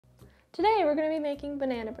Today we're going to be making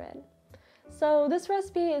banana bread. So this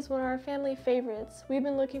recipe is one of our family favorites. We've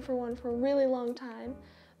been looking for one for a really long time,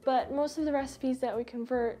 but most of the recipes that we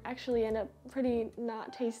convert actually end up pretty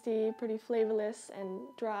not tasty, pretty flavorless and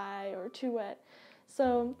dry or too wet.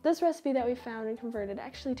 So this recipe that we found and converted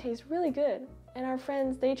actually tastes really good. And our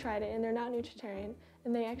friends, they tried it and they're not nutritarian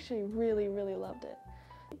and they actually really loved it.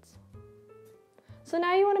 So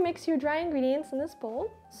now you want to mix your dry ingredients in this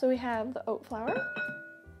bowl. So we have the oat flour,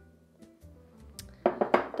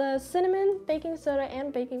 the cinnamon, baking soda,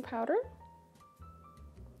 and baking powder.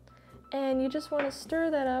 And you just want to stir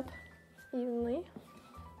that up evenly.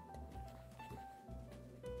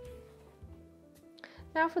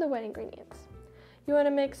 Now for the wet ingredients. You want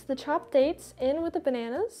to mix the chopped dates in with the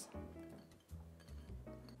bananas.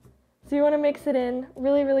 So you want to mix it in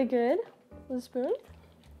really good with a spoon.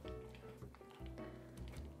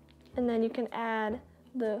 And then you can add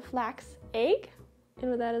the flax egg in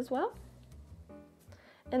with that as well.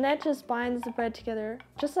 And that just binds the bread together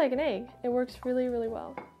just like an egg. It works really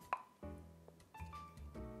well.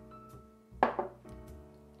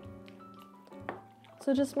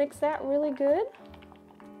 So just mix that really good.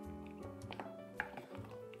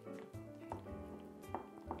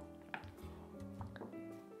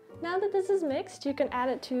 Now that this is mixed, you can add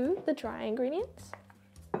it to the dry ingredients.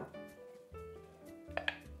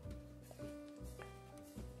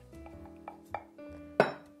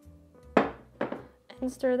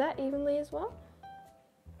 And stir that evenly as well.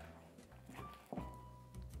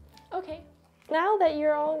 Okay, now that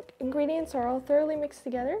your ingredients are all thoroughly mixed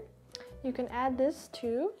together, you can add this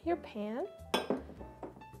to your pan.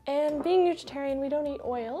 And being vegetarian, we don't eat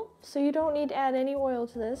oil, so you don't need to add any oil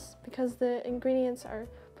to this because the ingredients are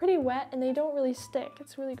pretty wet and they don't really stick.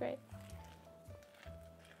 It's really great.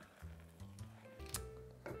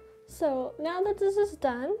 So now that this is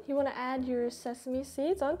done, you want to add your sesame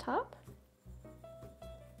seeds on top.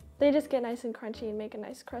 They just get nice and crunchy and make a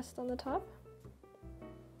nice crust on the top.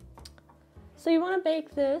 So you want to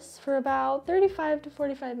bake this for about 35 to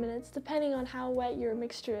 45 minutes, depending on how wet your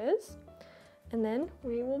mixture is. And then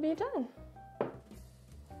we will be done.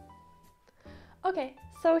 Okay,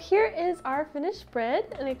 so here is our finished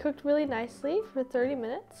bread, and it cooked really nicely for 30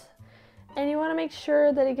 minutes. And you want to make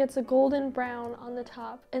sure that it gets a golden brown on the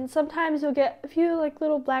top. And sometimes you'll get a few like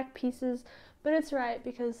little black pieces, but it's right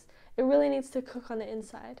because it really needs to cook on the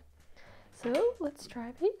inside. So let's try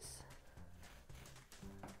a piece.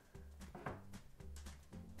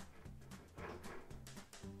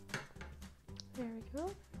 There we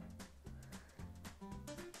go.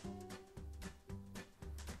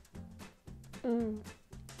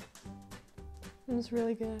 It's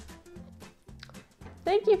really good.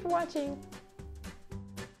 Thank you for watching.